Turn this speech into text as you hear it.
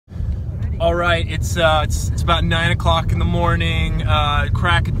All right, it's about 9 o'clock in the morning,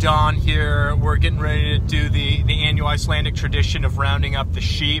 crack of dawn here. We're getting ready to do the annual Icelandic tradition of rounding up the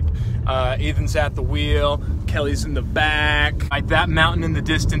sheep. Ethan's at the wheel, Kelly's in the back. Like that mountain in the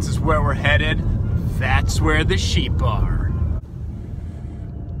distance is where we're headed. That's where the sheep are.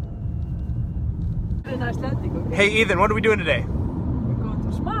 In Icelandic, okay? Hey Ethan, what are we doing today? We're going to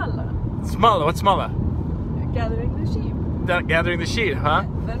Smala. Smala, what's Smala? Gathering the sheep. Gathering the sheep, huh?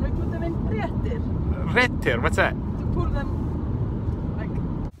 Then we put them in Réttir. Réttir, what's that? To pull them like...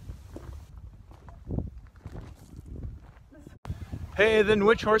 Hey, then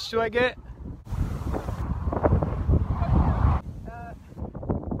which horse do I get?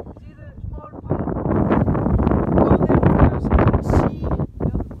 See the small pond? Go there first and see...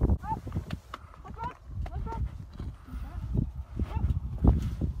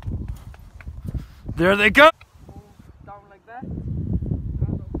 There they go! Down like that.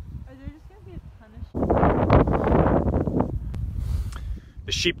 Are they just gonna get punished?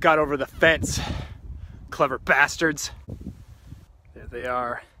 The sheep got over the fence. Clever bastards. There they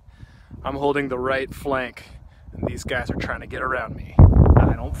are. I'm holding the right flank, and these guys are trying to get around me.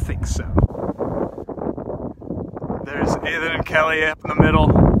 I don't think so. There's Ethan and Kelly up in the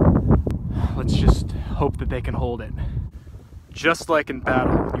middle. Let's just hope that they can hold it. Just like in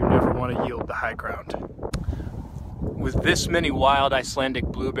battle, you never want to yield the high ground. With this many wild Icelandic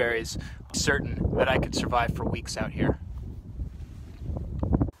blueberries, I'm certain that I could survive for weeks out here.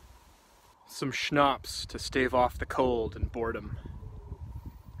 Some schnapps to stave off the cold and boredom.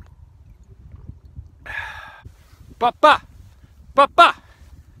 Papa! Papa!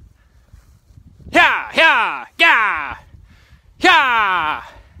 Yeah! Yeah! Yeah! Yeah!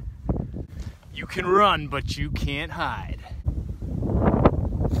 You can run, but you can't hide.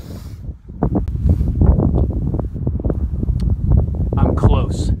 I'm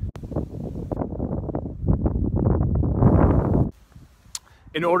close.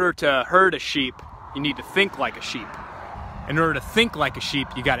 In order to herd a sheep, you need to think like a sheep. In order to think like a sheep,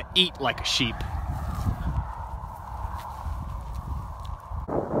 you gotta eat like a sheep.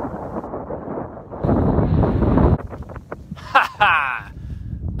 Ha ha!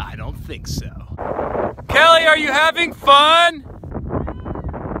 I don't think so. Kelly, are you having fun?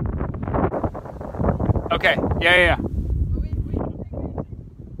 Okay, yeah.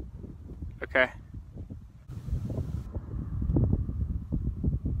 Okay.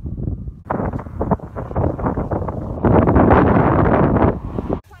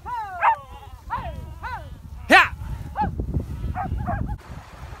 Yeah.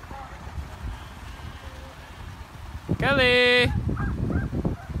 Kelly.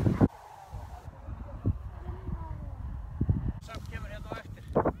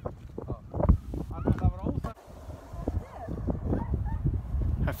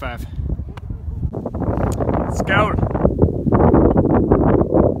 High five. Let's go.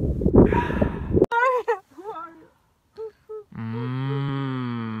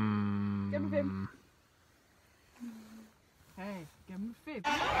 Give me 5. Hey, give me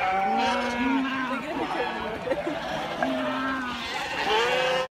 5.